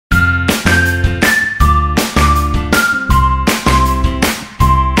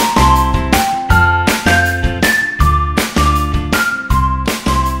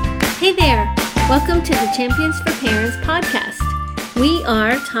Welcome to the Champions for Parents podcast. We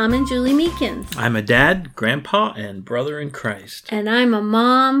are Tom and Julie Meekins. I'm a dad, grandpa, and brother in Christ. And I'm a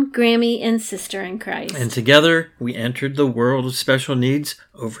mom, Grammy, and sister in Christ. And together, we entered the world of special needs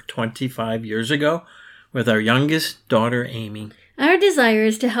over 25 years ago with our youngest daughter, Amy. Our desire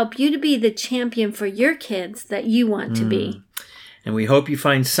is to help you to be the champion for your kids that you want to be. And we hope you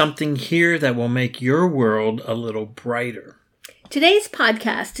find something here that will make your world a little brighter. Today's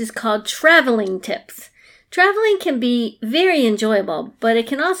podcast is called Traveling Tips. Traveling can be very enjoyable, but it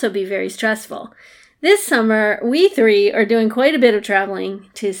can also be very stressful. This summer, we three are doing quite a bit of traveling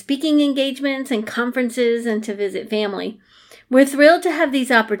to speaking engagements and conferences and to visit family. We're thrilled to have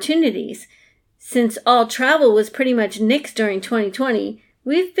these opportunities. Since all travel was pretty much nixed during 2020,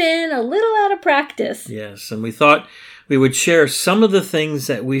 we've been a little out of practice. Yes, and we thought we would share some of the things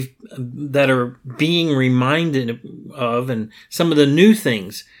that are being reminded of and some of the new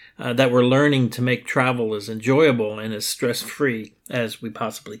things that we're learning to make travel as enjoyable and as stress-free as we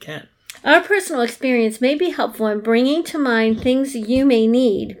possibly can. Our personal experience may be helpful in bringing to mind things you may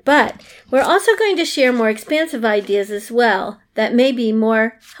need, but we're also going to share more expansive ideas as well that may be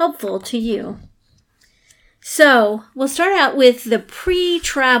more helpful to you. So, we'll start out with the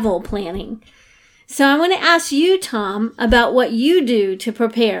pre-travel planning. So I want to ask you, Tom, about what you do to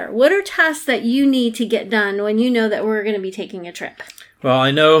prepare. What are tasks that you need to get done when you know that we're going to be taking a trip? Well,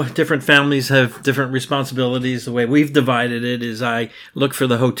 I know different families have different responsibilities. The way we've divided it is I look for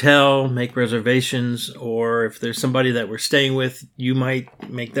the hotel, make reservations, or if there's somebody that we're staying with, you might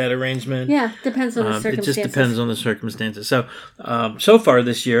make that arrangement. Yeah, depends on the circumstances. It just depends on the circumstances. So, so far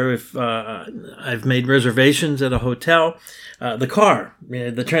this year, if I've made reservations at a hotel, the car,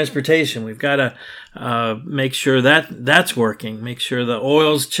 the transportation, we've got to make sure that that's working. Make sure the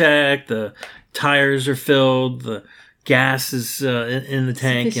oil's checked, the tires are filled, the gas is in the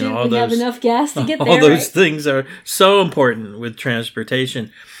tank, and all those. Have enough gas to get there. All those things are so important with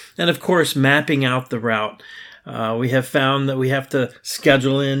transportation, and of course, mapping out the route. We have found that we have to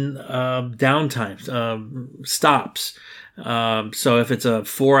schedule in downtimes, stops. So if it's a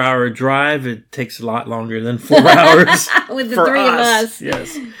 4-hour drive, it takes a lot longer than 4 hours. With the three of us.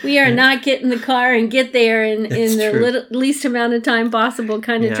 Yes. We are not get in the car and get there in the least amount of time possible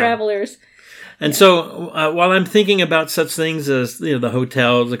kind of travelers. And so while I'm thinking about such things as the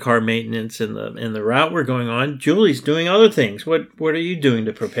hotels, the car maintenance, and the route we're going on, Julie's doing other things. What are you doing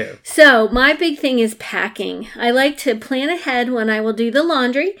to prepare? So my big thing is packing. I like to plan ahead when I will do the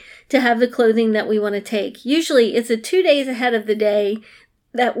laundry to have the clothing that we want to take. Usually it's 2 days ahead of the day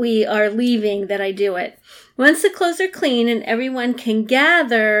that we are leaving that I do it. Once the clothes are clean and everyone can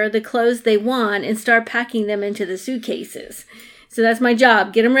gather the clothes they want and start packing them into the suitcases. So that's my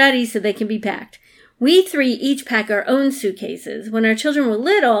job. Get them ready so they can be packed. We three each pack our own suitcases. When our children were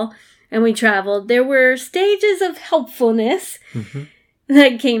little and we traveled, there were stages of helpfulness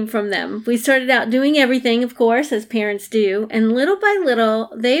that came from them. We started out doing everything, of course, as parents do. And little by little,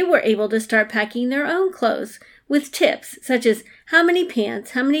 they were able to start packing their own clothes with tips, such as how many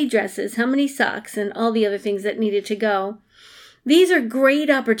pants, how many dresses, how many socks, and all the other things that needed to go. These are great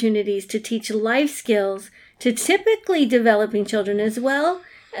opportunities to teach life skills to typically developing children as well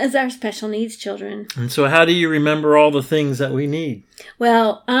as our special needs children. And so how do you remember all the things that we need?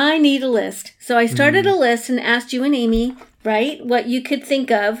 Well, I need a list. So I started a list and asked you and Amy, right, what you could think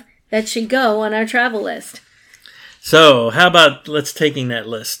of that should go on our travel list. So how about let's taking that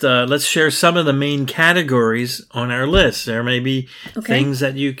list. Let's share some of the main categories on our list. There may be things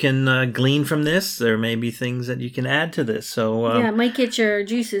that you can glean from this. There may be things that you can add to this. So it might get your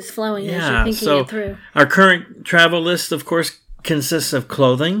juices flowing as you're thinking it through. Our current travel list, of course, consists of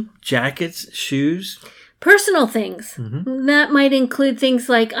clothing, jackets, shoes. Personal things. That might include things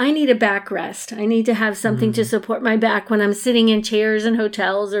like I need a backrest. I need to have something to support my back when I'm sitting in chairs in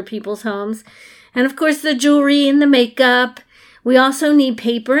hotels or people's homes. And of course, the jewelry and the makeup. We also need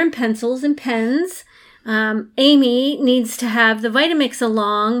paper and pencils and pens. Amy needs to have the Vitamix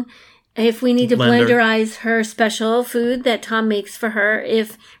along if we need to blenderize her special food that Tom makes for her,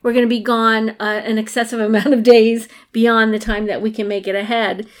 if we're going to be gone an excessive amount of days beyond the time that we can make it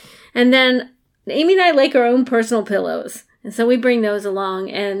ahead. And then Amy and I like our own personal pillows. And so we bring those along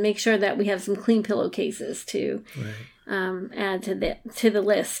and make sure that we have some clean pillowcases to add to the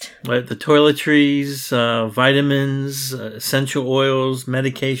list. Right, the toiletries, vitamins, essential oils,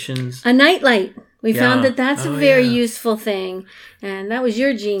 medications. A nightlight. We found that that's a very useful thing, and that was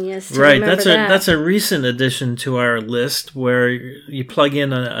your genius to remember that. That's a recent addition to our list where you plug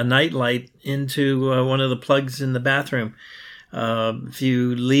in a nightlight into one of the plugs in the bathroom. If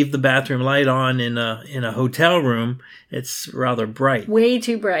you leave the bathroom light on in a hotel room, it's rather bright. Way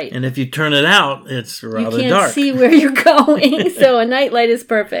too bright. And if you turn it out, it's rather dark. You can't see where you're going, so a nightlight is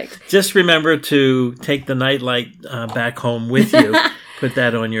perfect. Just remember to take the nightlight back home with you. Put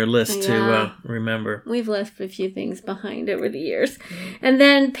that on your list to remember. We've left a few things behind over the years. And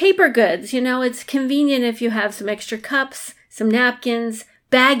then paper goods. It's convenient if you have some extra cups, some napkins,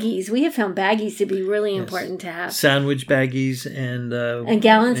 baggies. We have found baggies to be really important to have. Sandwich baggies and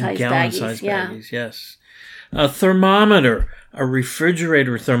gallon-sized baggies. Yes. A thermometer, a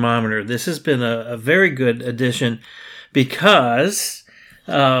refrigerator thermometer. This has been a very good addition because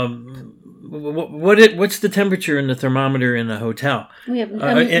what's the temperature in the thermometer in a hotel? We have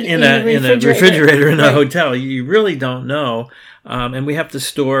in a refrigerator in a hotel. You really don't know. And we have to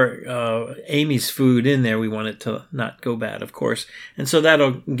store Amy's food in there. We want it to not go bad, of course. And so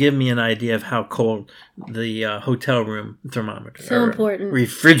that'll give me an idea of how cold the hotel room thermometer so important.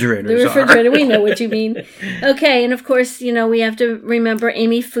 Refrigerators The refrigerator, we know what you mean. Okay, and of course, we have to remember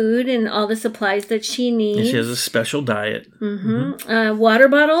Amy food and all the supplies that she needs. And she has a special diet. Mm-hmm. Water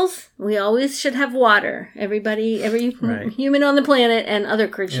bottles. We always should have water. Every human on the planet and other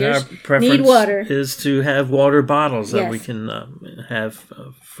creatures need water. Is to have water bottles that we can have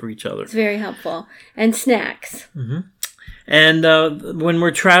for each other. It's very helpful. And snacks. Mm-hmm. And when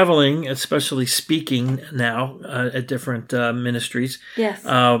we're traveling, especially speaking now at different ministries,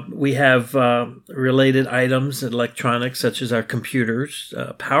 we have related items, electronics, such as our computers,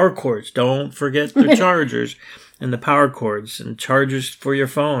 power cords. Don't forget the chargers and the power cords and chargers for your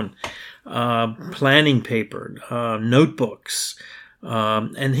phone, planning paper, notebooks.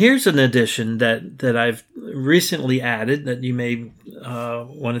 And here's an addition that I've recently added that you may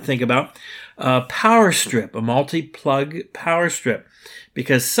want to think about. Power strip, a multi-plug power strip.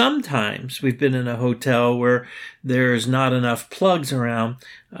 Because sometimes we've been in a hotel where there's not enough plugs around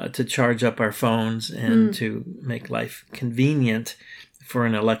to charge up our phones and to make life convenient for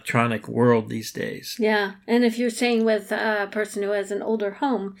an electronic world these days. Yeah, and if you're staying with a person who has an older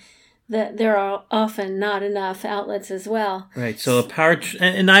home, that there are often not enough outlets as well. Right. So a power,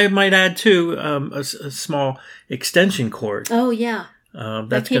 and I might add too, a small extension cord. Oh yeah.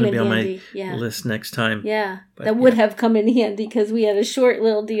 That's going to be on my list next time. Yeah, that would have come in handy because we had a short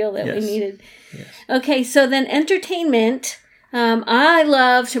little deal that we needed. Yes. Okay, so then entertainment. I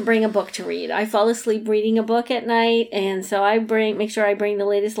love to bring a book to read. I fall asleep reading a book at night, and so I make sure I bring the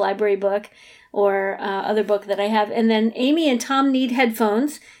latest library book or other book that I have. And then Amy and Tom need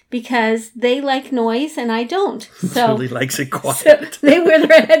headphones because they like noise and I don't. So Julie likes it quiet. So they wear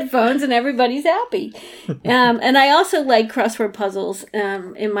their headphones and everybody's happy. And I also like crossword puzzles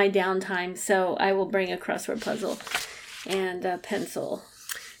in my downtime, so I will bring a crossword puzzle and a pencil.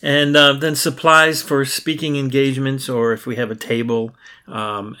 And then supplies for speaking engagements, or if we have a table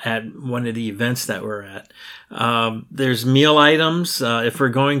at one of the events that we're at. There's meal items. If we're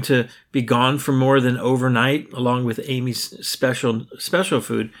going to be gone for more than overnight, along with Amy's special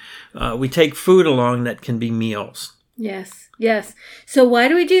food, we take food along that can be meals. Yes. So why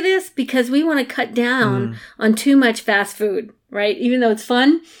do we do this? Because we want to cut down on too much fast food, right? Even though it's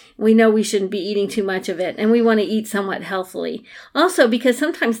fun, we know we shouldn't be eating too much of it, and we want to eat somewhat healthily. Also, because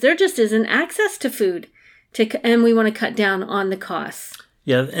sometimes there just isn't access to food, and we want to cut down on the costs.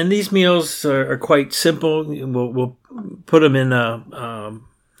 Yeah, and these meals are quite simple. We'll put them in I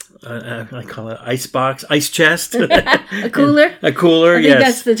call it ice chest. A cooler? A cooler, I think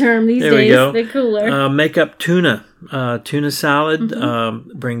that's the term these days. We go. The cooler. Make up tuna salad,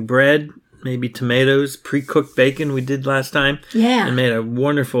 bring bread, maybe tomatoes, pre-cooked bacon we did last time. Yeah. And made a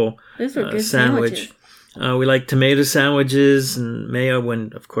wonderful Those were good sandwich. We like tomato sandwiches and mayo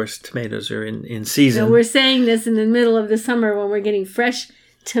when, of course, tomatoes are in season. So we're saying this in the middle of the summer when we're getting fresh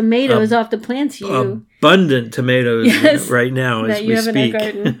tomatoes off the plants. Abundant tomatoes right now as we speak.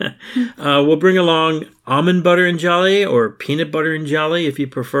 We'll bring along almond butter and jelly or peanut butter and jelly if you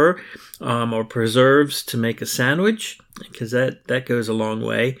prefer, or preserves to make a sandwich, because that goes a long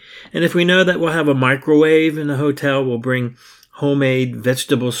way. And if we know that we'll have a microwave in the hotel, we'll bring homemade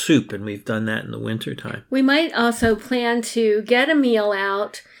vegetable soup, and we've done that in the wintertime. We might also plan to get a meal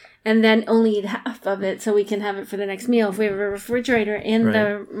out and then only eat half of it so we can have it for the next meal. If we have a refrigerator in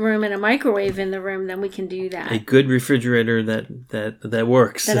the room and a microwave in the room, then we can do that. A good refrigerator that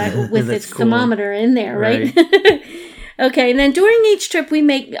works. With its thermometer in there, right? Okay, and then during each trip, we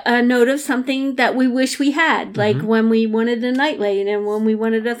make a note of something that we wish we had, like when we wanted a nightlight and when we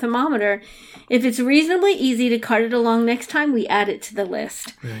wanted a thermometer. If it's reasonably easy to cart it along next time, we add it to the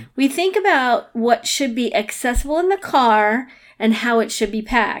list. Right. We think about what should be accessible in the car and how it should be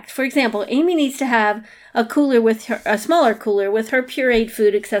packed. For example, Amy needs to have a smaller cooler with her pureed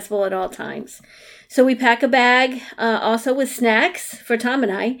food accessible at all times. So we pack a bag also with snacks for Tom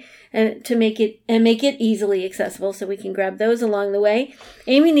and I, and to make it easily accessible so we can grab those along the way.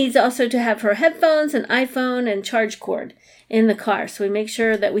 Amy needs also to have her headphones, an iPhone, and charge cord in the car. So we make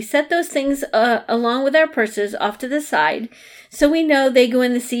sure that we set those things along with our purses off to the side so we know they go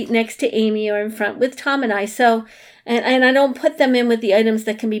in the seat next to Amy or in front with Tom and I. So and I don't put them in with the items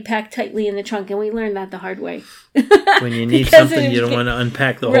that can be packed tightly in the trunk, and we learned that the hard way. When you need something, you don't want to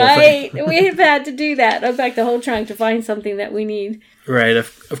unpack the whole thing. Right. We have had to do that, unpack the whole trunk to find something that we need. Right.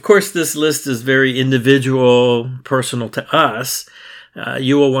 Of course, this list is very individual, personal to us.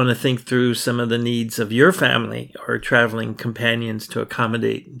 You will want to think through some of the needs of your family or traveling companions to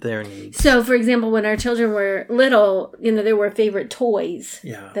accommodate their needs. So, for example, when our children were little, there were favorite toys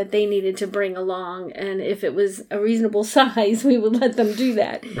that they needed to bring along. And if it was a reasonable size, we would let them do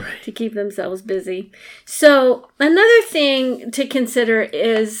that to keep themselves busy. So, another thing to consider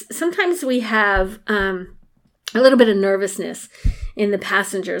is sometimes we have a little bit of nervousness in the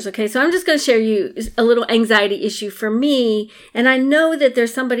passengers. Okay, so I'm just going to share you a little anxiety issue for me. And I know that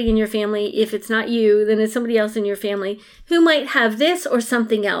there's somebody in your family, if it's not you, then it's somebody else in your family who might have this or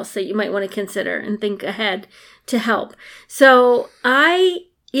something else that you might want to consider and think ahead to help. So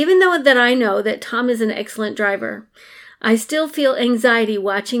even though that I know that Tom is an excellent driver, I still feel anxiety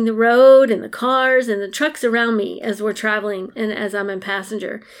watching the road and the cars and the trucks around me as we're traveling and as I'm a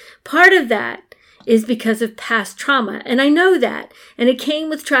passenger. Part of that is because of past trauma. And I know that. And it came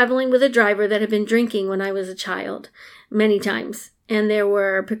with traveling with a driver that had been drinking when I was a child many times. And there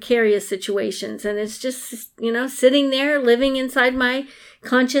were precarious situations. And it's just, sitting there living inside my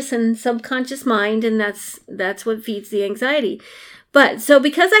conscious and subconscious mind. And that's what feeds the anxiety. But so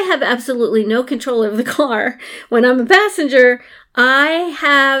because I have absolutely no control over the car when I'm a passenger, I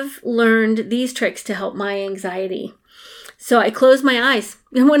have learned these tricks to help my anxiety. So I close my eyes.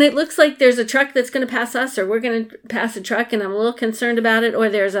 And when it looks like there's a truck that's going to pass us, or we're going to pass a truck and I'm a little concerned about it, or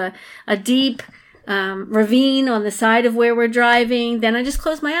there's a deep ravine on the side of where we're driving, then I just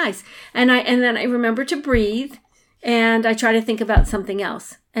close my eyes. And then I remember to breathe, and I try to think about something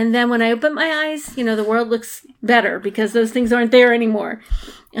else. And then when I open my eyes, the world looks better because those things aren't there anymore.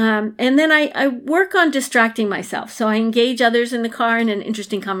 And then I work on distracting myself. So I engage others in the car in an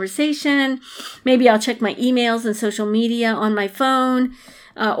interesting conversation. Maybe I'll check my emails and social media on my phone,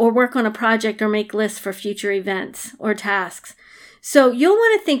 or work on a project or make lists for future events or tasks. So you'll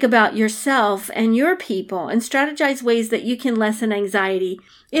want to think about yourself and your people and strategize ways that you can lessen anxiety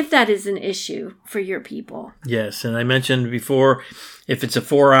if that is an issue for your people. Yes, and I mentioned before, if it's a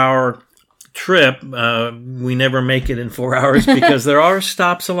 4-hour trip, we never make it in 4 hours because there are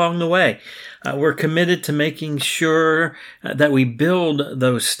stops along the way. We're committed to making sure that we build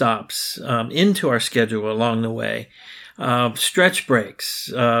those stops into our schedule along the way. Stretch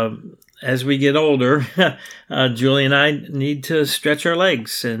breaks. As we get older, Julie and I need to stretch our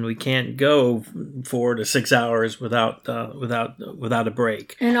legs, and we can't go 4 to 6 hours without a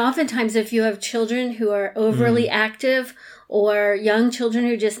break. And oftentimes, if you have children who are overly active, or young children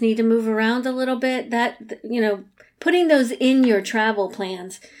who just need to move around a little bit, that putting those in your travel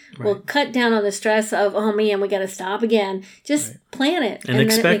plans will cut down on the stress of, oh man, we got to stop again. Just plan it, and then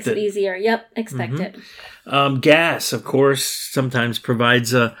it makes it easier. Yep, expect it. Gas, of course, sometimes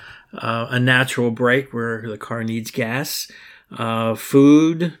provides a natural break where the car needs gas.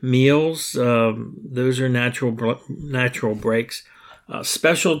 Food, meals, those are natural breaks.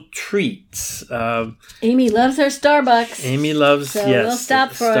 Special treats. Amy loves her Starbucks. Amy loves, we'll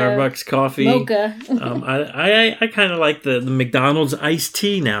stop for Starbucks coffee. Mocha. I kind of like the McDonald's iced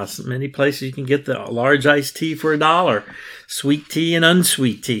tea now. So many places you can get the large iced tea for $1. Sweet tea and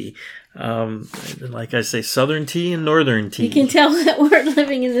unsweet tea. Like I say, Southern tea and Northern tea. You can tell that we're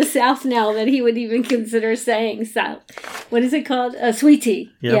living in the South now, that he would even consider saying South. What is it called? Sweet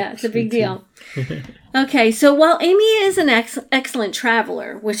tea. Yep, yeah, it's a big deal. Okay, so while Amy is an excellent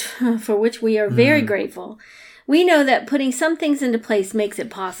traveler, for which we are very grateful, we know that putting some things into place makes it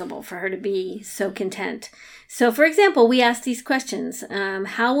possible for her to be so content. So, for example, we ask these questions.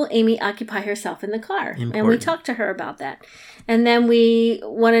 How will Amy occupy herself in the car? Important. And we talk to her about that. And then we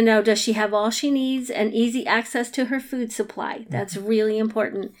want to know, does she have all she needs and easy access to her food supply? That's really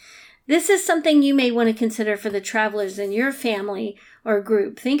important. This is something you may want to consider for the travelers in your family or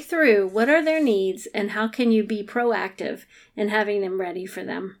group. Think through, what are their needs and how can you be proactive in having them ready for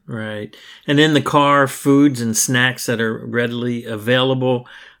them? Right. And in the car, foods and snacks that are readily available.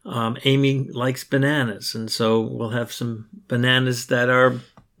 Amy likes bananas, and so we'll have some bananas that are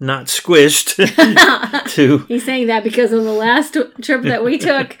not squished to. He's saying that because on the last trip that we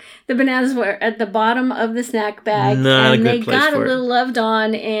took, the bananas were at the bottom of the snack bag. Not and a good they place got a for it. little loved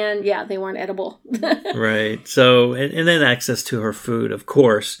on, and yeah, they weren't edible. Right. So, and then access to her food, of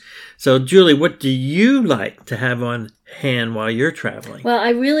course. So, Julie, what do you like to have on hand while you're traveling? Well, I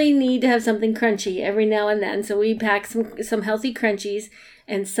really need to have something crunchy every now and then. So we pack some healthy crunchies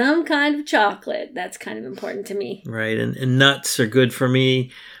and some kind of chocolate. That's kind of important to me. Right. And nuts are good for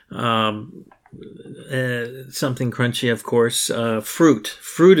me. Something crunchy, of course.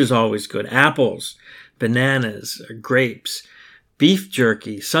 Fruit is always good. Apples, bananas, grapes, beef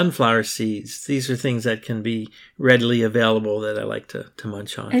jerky, sunflower seeds. These are things that can be readily available that I like to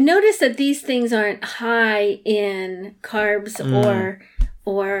munch on. And notice that these things aren't high in carbs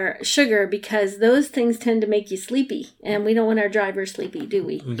or sugar, because those things tend to make you sleepy. And we don't want our drivers sleepy, do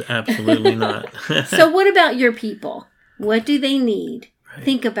we? Absolutely not. So what about your people? What do they need? Right.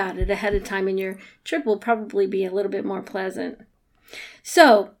 Think about it ahead of time, and your trip will probably be a little bit more pleasant.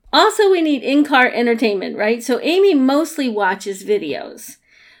 So, also we need in-car entertainment, right? So Amy mostly watches videos.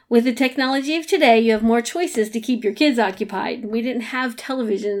 With the technology of today, you have more choices to keep your kids occupied. We didn't have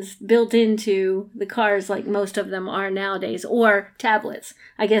televisions built into the cars like most of them are nowadays, or tablets.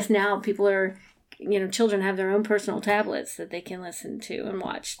 I guess now people are, children have their own personal tablets that they can listen to and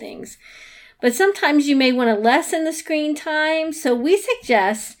watch things. But sometimes you may want to lessen the screen time, so we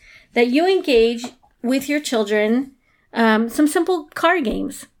suggest that you engage with your children some simple car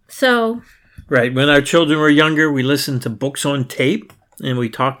games. So, right. When our children were younger, we listened to books on tape, and we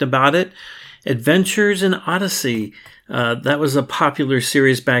talked about it. Adventures in Odyssey. That was a popular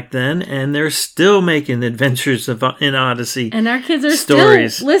series back then, and they're still making Adventures in Odyssey. And our kids are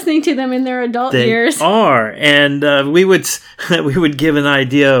stories. Still listening to them in their adult They years. are, and we would give an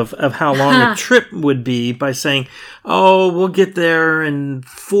idea of how long a trip would be by saying, "Oh, we'll get there in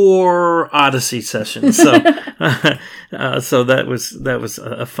 4 Odyssey sessions." So, so that was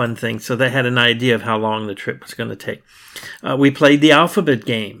a fun thing. So they had an idea of how long the trip was going to take. We played the alphabet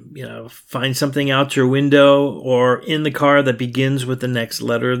game. Find something out your window or in the car that begins with the next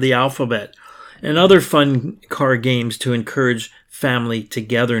letter of the alphabet, and other fun car games to encourage family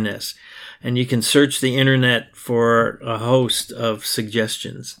togetherness. And you can search the internet for a host of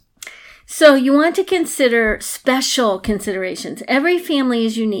suggestions. So you want to consider special considerations. Every family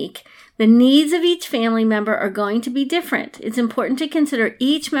is unique. The needs of each family member are going to be different. It's important to consider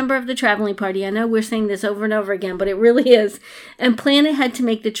each member of the traveling party. I know we're saying this over and over again, but it really is. And plan ahead to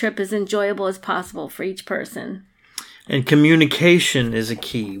make the trip as enjoyable as possible for each person. And communication is a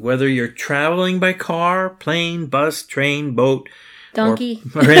key. Whether you're traveling by car, plane, bus, train, boat, donkey,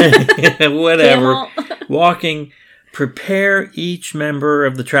 or whatever, camel. Walking, prepare each member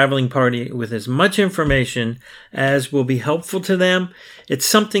of the traveling party with as much information as will be helpful to them. It's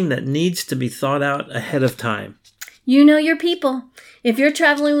something that needs to be thought out ahead of time. You know your people. If you're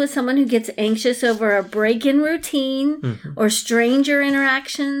traveling with someone who gets anxious over a break in routine or stranger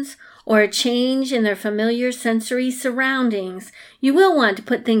interactions or a change in their familiar sensory surroundings, you will want to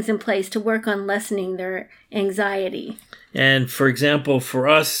put things in place to work on lessening their anxiety. And for example, for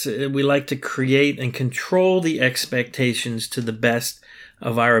us, we like to create and control the expectations to the best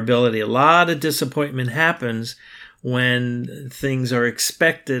of our ability. A lot of disappointment happens when things are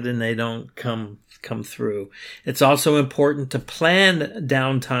expected and they don't come through. It's also important to plan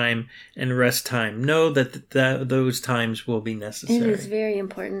downtime and rest time. Know that those times will be necessary. It is very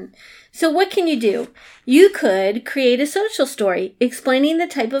important. So what can you do? You could create a social story explaining the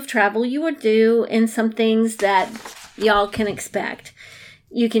type of travel you would do and some things that y'all can expect.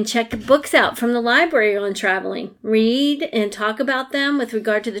 You can check books out from the library on traveling. Read and talk about them with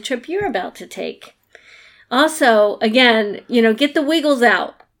regard to the trip you're about to take. Also, again, get the wiggles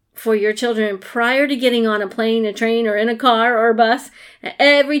out for your children prior to getting on a plane, a train, or in a car or a bus.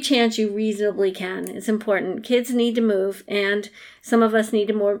 Every chance you reasonably can. It's important. Kids need to move, and some of us need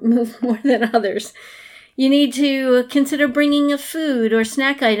to move more than others. You need to consider bringing a food or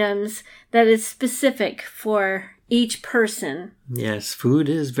snack items that is specific for each person. Yes, food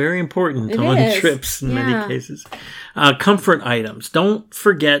is very important on trips in many cases. Comfort items. Don't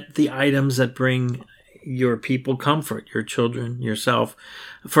forget the items that bring your people comfort, your children, yourself.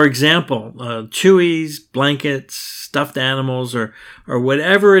 For example, chewies, blankets, stuffed animals, or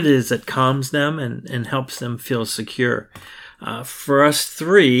whatever it is that calms them and helps them feel secure. For us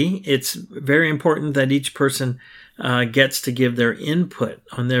 3, it's very important that each person gets to give their input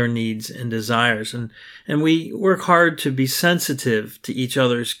on their needs and desires. And we work hard to be sensitive to each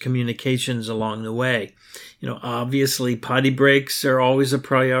other's communications along the way. Obviously potty breaks are always a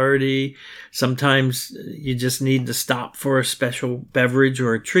priority. Sometimes you just need to stop for a special beverage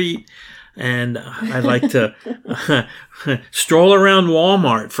or a treat. And I like to stroll around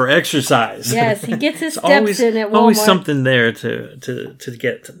Walmart for exercise. Yes, he gets his steps in at Walmart. Always something there to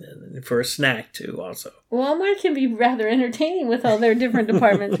get for a snack too. Also, Walmart can be rather entertaining with all their different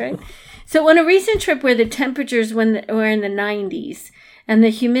departments, right? So, on a recent trip where the temperatures were in the 90s and the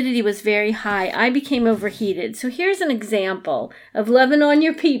humidity was very high, I became overheated. So here's an example of loving on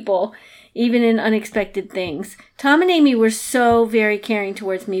your people, even in unexpected things. Tom and Amy were so very caring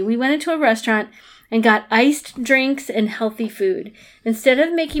towards me. We went into a restaurant and got iced drinks and healthy food. Instead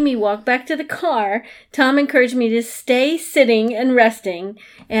of making me walk back to the car, Tom encouraged me to stay sitting and resting.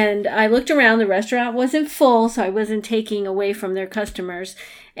 And I looked around. The restaurant wasn't full, so I wasn't taking away from their customers.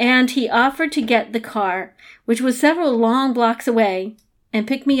 And he offered to get the car, which was several long blocks away, and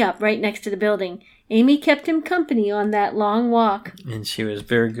pick me up right next to the building. Amy kept him company on that long walk. And she was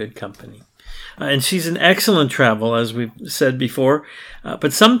very good company. And she's an excellent travel, as we've said before.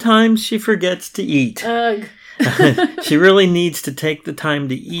 But sometimes she forgets to eat. Ugh. She really needs to take the time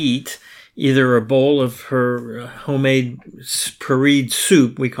to eat either a bowl of her homemade Paride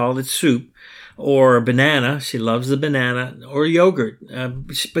soup, we call it soup, or a banana. She loves the banana, or yogurt.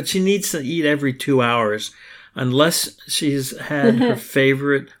 But she needs to eat every 2 hours. Unless she's had her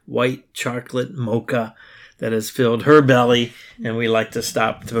favorite white chocolate mocha that has filled her belly, and we like to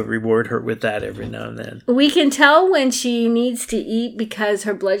stop to reward her with that every now and then. We can tell when she needs to eat because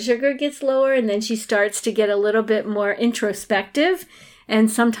her blood sugar gets lower, and then she starts to get a little bit more introspective and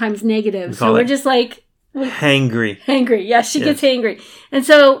sometimes negative. So we're just like... hangry. Hangry. Yeah, she gets hangry. And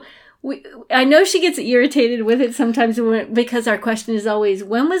so... I know she gets irritated with it sometimes because our question is always,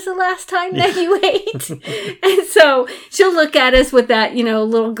 when was the last time that you ate? And so she'll look at us with that,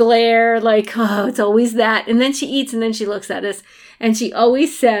 little glare, like, oh, it's always that. And then she eats and then she looks at us and she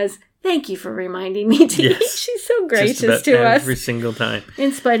always says, thank you for reminding me to eat. She's so gracious to us. Every single time.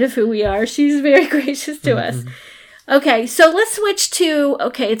 In spite of who we are, she's very gracious to us. Okay, so let's switch to,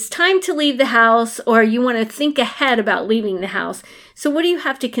 it's time to leave the house, or you want to think ahead about leaving the house. So what do you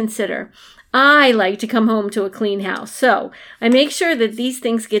have to consider? I like to come home to a clean house. So I make sure that these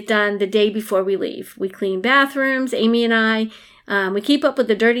things get done the day before we leave. We clean bathrooms, Amy and I. We keep up with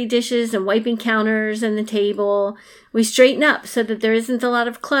the dirty dishes and wiping counters and the table. We straighten up so that there isn't a lot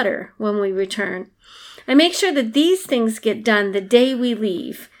of clutter when we return. I make sure that these things get done the day we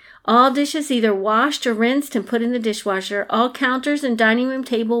leave. All dishes either washed or rinsed and put in the dishwasher. All counters and dining room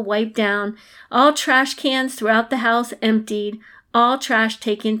table wiped down. All trash cans throughout the house emptied. All trash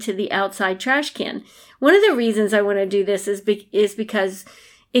taken to the outside trash can. One of the reasons I want to do this is because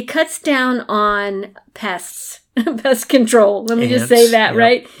it cuts down on pests, pest control. Let me just say that,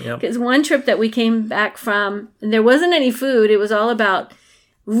 right? Because one trip that we came back from, and there wasn't any food. It was all about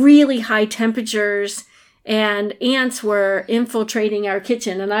really high temperatures, and ants were infiltrating our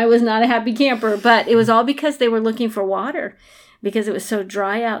kitchen, and I was not a happy camper, but it was all because they were looking for water because it was so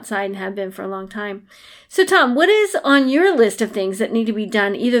dry outside and had been for a long time. So, Tom, what is on your list of things that need to be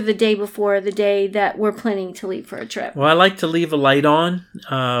done either the day before or the day that we're planning to leave for a trip? Well, I like to leave a light on,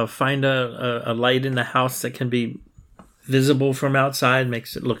 find a light in the house that can be visible from outside,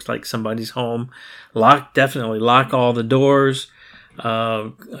 makes it look like somebody's home. Definitely lock all the doors.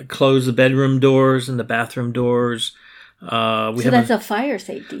 Close the bedroom doors and the bathroom doors. So that's a fire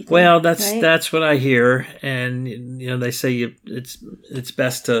safety thing. Well, right? that's what I hear, and they say it's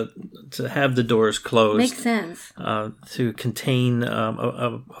best to have the doors closed. Makes sense. To contain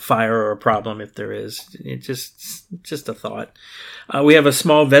a fire or a problem if there is. It's just a thought. We have a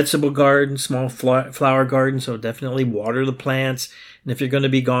small vegetable garden, small flower garden, so definitely water the plants. And if you're going to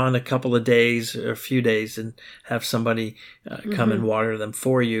be gone a couple of days or a few days, and have somebody come and water them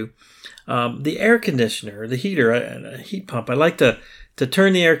for you. The air conditioner, the heater, a heat pump, I like to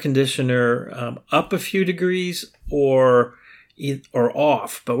turn the air conditioner up a few degrees or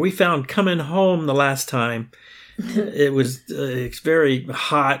off. But we found coming home the last time, it's very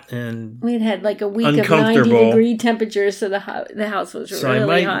hot and we'd had like a week of 90-degree temperatures, so the house was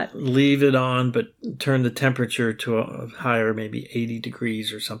really hot. So I might leave it on, but turn the temperature to a higher, maybe 80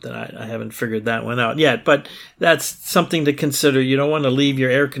 degrees or something. I haven't figured that one out yet, but that's something to consider. You don't want to leave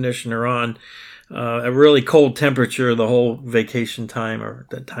your air conditioner on a really cold temperature the whole vacation time or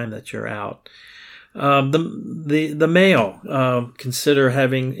the time that you're out. The mail, consider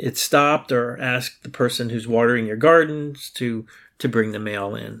having it stopped, or ask the person who's watering your gardens to bring the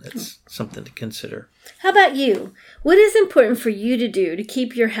mail in. That's something to consider. How about you? What is important for you to do to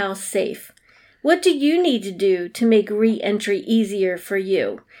keep your house safe? What do you need to do to make re-entry easier for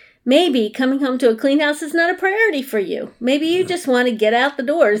you? Maybe coming home to a clean house is not a priority for you. Maybe you just want to get out the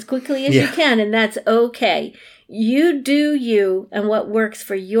door as quickly as you can, and that's okay. You do you and what works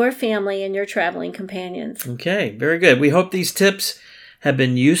for your family and your traveling companions. Okay, very good. We hope these tips have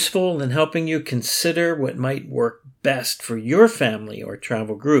been useful in helping you consider what might work best for your family or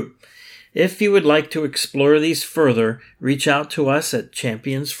travel group. If you would like to explore these further, reach out to us at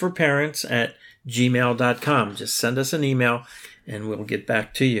championsforparents@gmail.com. Just send us an email and we'll get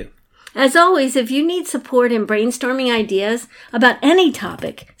back to you. As always, if you need support in brainstorming ideas about any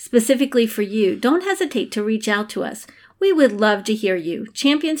topic specifically for you, don't hesitate to reach out to us. We would love to hear you.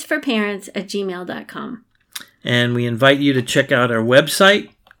 championsforparents@gmail.com. And we invite you to check out our website,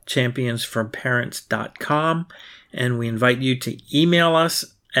 championsforparents.com, and we invite you to email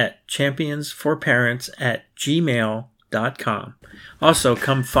us at championsforparents@gmail.com. Also,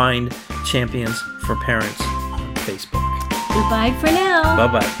 come find Champions for Parents on Facebook. Goodbye for now.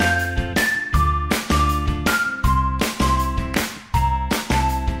 Bye-bye.